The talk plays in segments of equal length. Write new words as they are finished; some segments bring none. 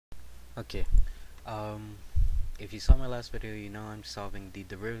Okay. Um, if you saw my last video, you know I'm solving the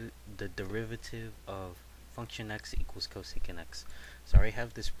derivative of function x equals cosecant x. So I already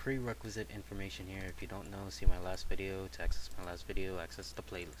have this prerequisite information here. If you don't know, see my last video. To access my last video, access the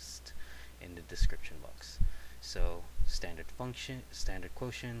playlist in the description box. So standard function, standard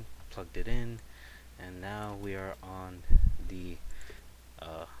quotient, plugged it in, and now we are on the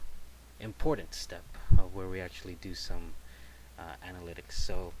uh, important step of where we actually do some analytics.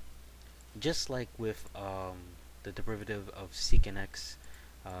 So just like with the derivative of secant x,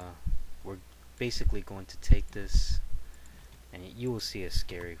 uh, we're basically going to take this, and you will see a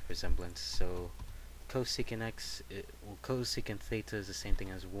scary resemblance. So cosecant x, cosecant theta is the same thing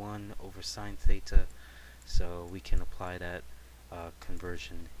as 1 over sine theta, so we can apply that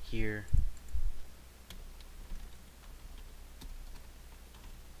conversion here.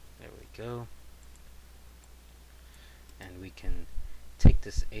 There we go. And we can take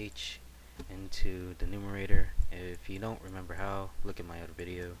this h into the numerator. If you don't remember how, look at my other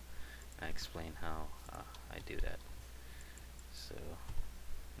video. I explain how I do that. So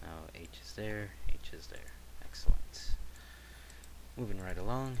now h is there, h is there. Excellent. Moving right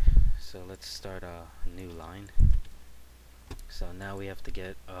along. So let's start a new line. So now we have to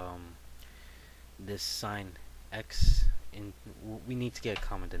get this sine x in. We need to get a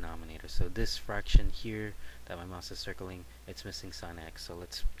common denominator. So this fraction here that my mouse is circling, it's missing sine x. So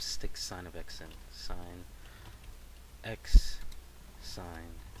let's stick sine of x in. Sine x,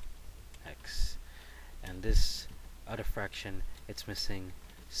 sine x. And this other fraction, it's missing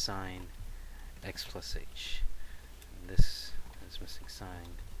sine x plus h. And this is missing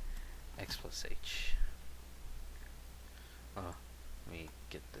sine x plus h. Let me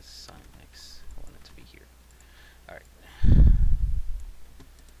get this sine x. I want it to be here. Alright.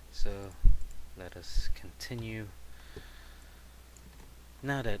 So let us continue.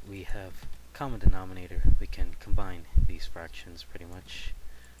 Now that we have common denominator, we can combine these fractions pretty much.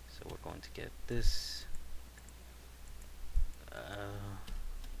 So we're going to get this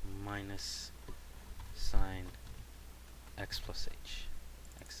minus sine x plus h.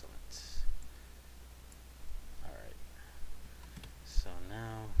 Excellent. Alright. So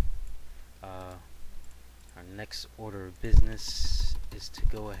now our next order of business is to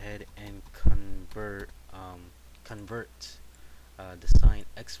go ahead and convert the sine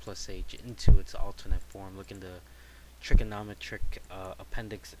x plus h into its alternate form. Look in the trigonometric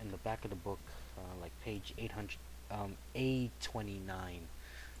appendix in the back of the book, like page 800, A29,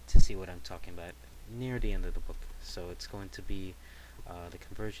 to see what I'm talking about near the end of the book. So it's going to be the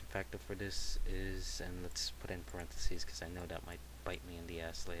conversion factor for this is, and let's put in parentheses because I know that might bite me in the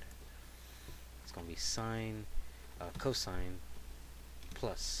ass later. It's going to be sine cosine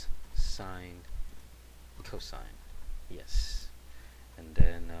plus sine cosine. Yes. And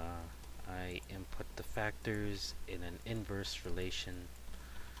then I input the factors in an inverse relation,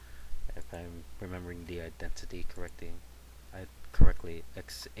 if I'm remembering the identity correctly.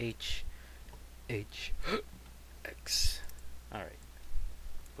 XH H X. Alright.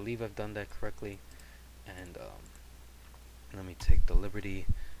 Believe I've done that correctly. And let me take the liberty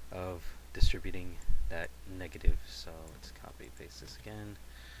of distributing that negative. So let's copy paste this again.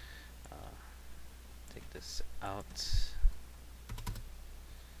 Take this out.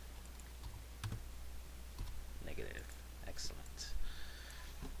 Negative. Excellent.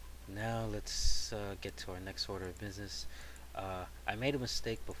 Now let's get to our next order of business. I made a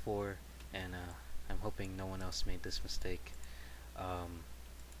mistake before, and I'm hoping no one else made this mistake. I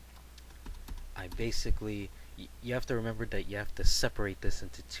basically, you have to remember that you have to separate this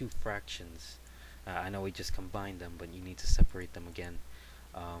into two fractions. I know we just combined them, but you need to separate them again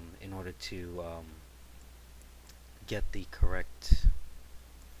in order to get the correct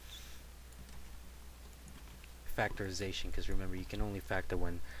factorization, because remember, you can only factor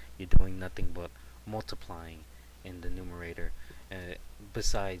when you're doing nothing but multiplying in the numerator,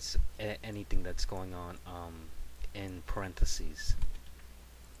 besides anything that's going on in parentheses.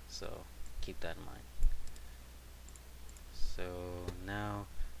 So keep that in mind. So now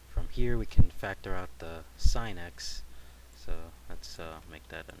from here we can factor out the sine x. So let's make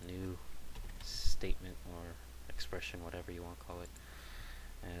that a new statement or expression, whatever you want to call it,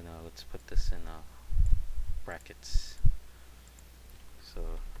 and let's put this in brackets. So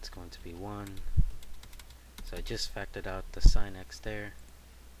it's going to be 1. So I just factored out the sine x there.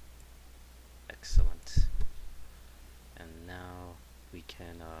 Excellent. And now we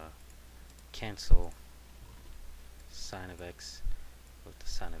can cancel sine of x with the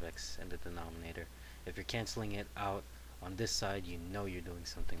sine of x in the denominator. If you're canceling it out on this side, you know you're doing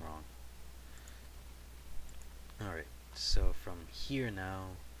something wrong. Alright, so from here now,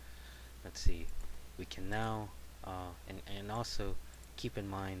 let's see, we can now and also keep in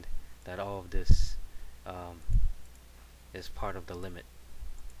mind that all of this um, is part of the limit,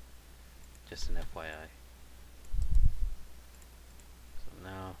 just an FYI. So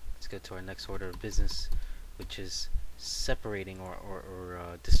now let's go to our next order of business, which is separating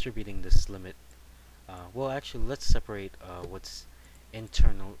or distributing this limit. Well, actually, let's separate what's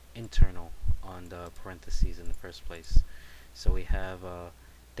internal on the parentheses in the first place. So we have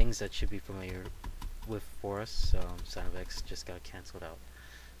things that should be familiar with for us. Sin of x just got canceled out.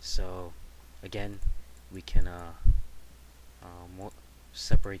 So again, we can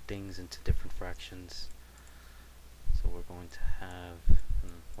separate things into different fractions. So we're going to have,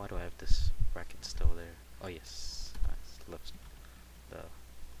 why do I have this bracket still there? Oh yes, I left the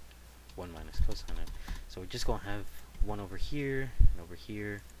 1 minus cosine of. So we're just going to have 1 over here and over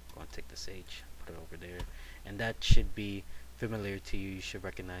here. Going to take this h, put it over there, and that should be familiar to you. You should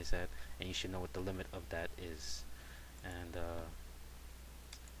recognize that, and you should know what the limit of that is. And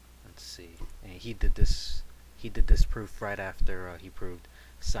let's see. And he did this proof right after he proved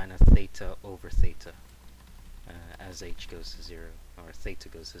sine of theta over theta, as h goes to 0, or theta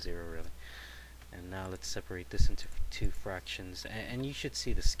goes to 0 really. And now let's separate this into two fractions, and you should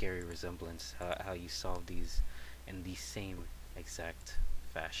see the scary resemblance, how you solve these in the same exact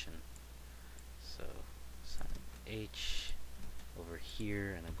fashion. So sine of h over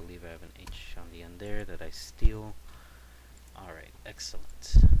here, and I believe I have an h on the end there that I steal. Alright,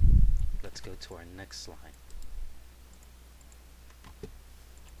 excellent. Let's go to our next line.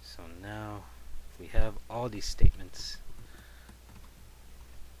 So now we have all these statements.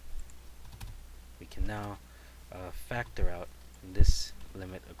 We can now factor out this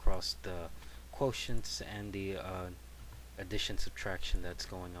limit across the quotients and the addition subtraction that's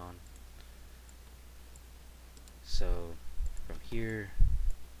going on. So from here,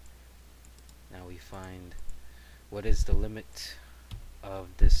 now we find what is the limit of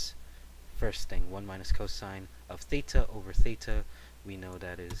this first thing, 1 minus cosine of theta over theta. We know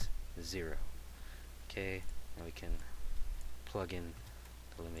that is 0. Okay, now we can plug in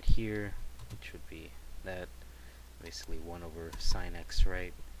the limit here, which would be that, basically 1 over sine x,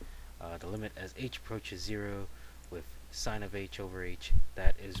 right? The limit as h approaches 0 with sine of h over h,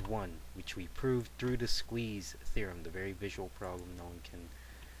 that is 1, which we proved through the squeeze theorem, the very visual problem. No one can,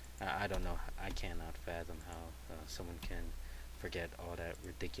 I don't know, I cannot fathom how someone can forget all that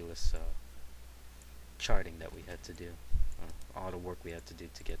ridiculous charting that we had to do, all the work we had to do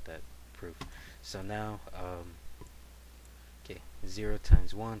to get that proof. So now, okay, 0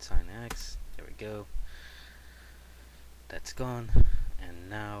 times 1 sine x, there we go, that's gone. And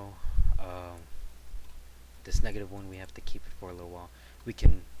now this -1 we have to keep it for a little while.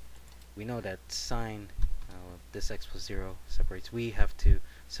 We know that sine this x plus 0 separates. We have to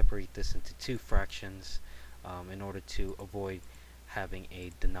separate this into two fractions in order to avoid having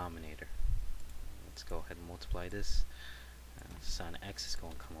a denominator. Let's go ahead and multiply this. Sine x is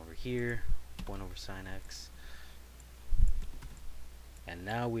going to come over here, 1 over sine x. And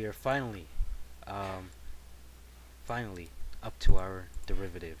now we are finally up to our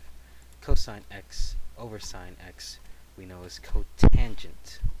derivative. Cosine x over sine x we know is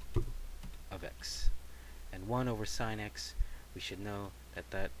cotangent of x. And 1 over sine x, we should know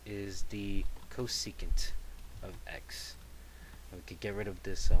that that is the cosecant of x. And we could get rid of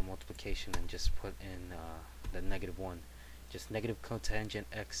this multiplication and just put in the -1. Just negative cotangent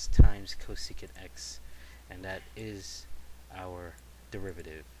x times cosecant x. And that is our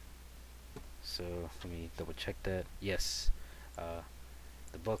derivative. So let me double check that. Yes,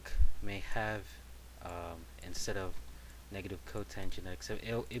 the book may have, instead of negative cotangent x,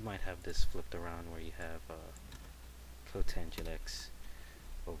 it might have this flipped around where you have cotangent x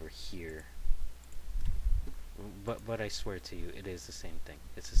over here. But I swear to you, it is the same thing.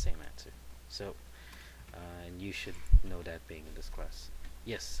 It's the same answer. So, and you should know that being in this class.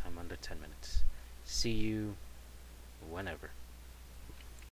 Yes, I'm under 10 minutes. See you whenever.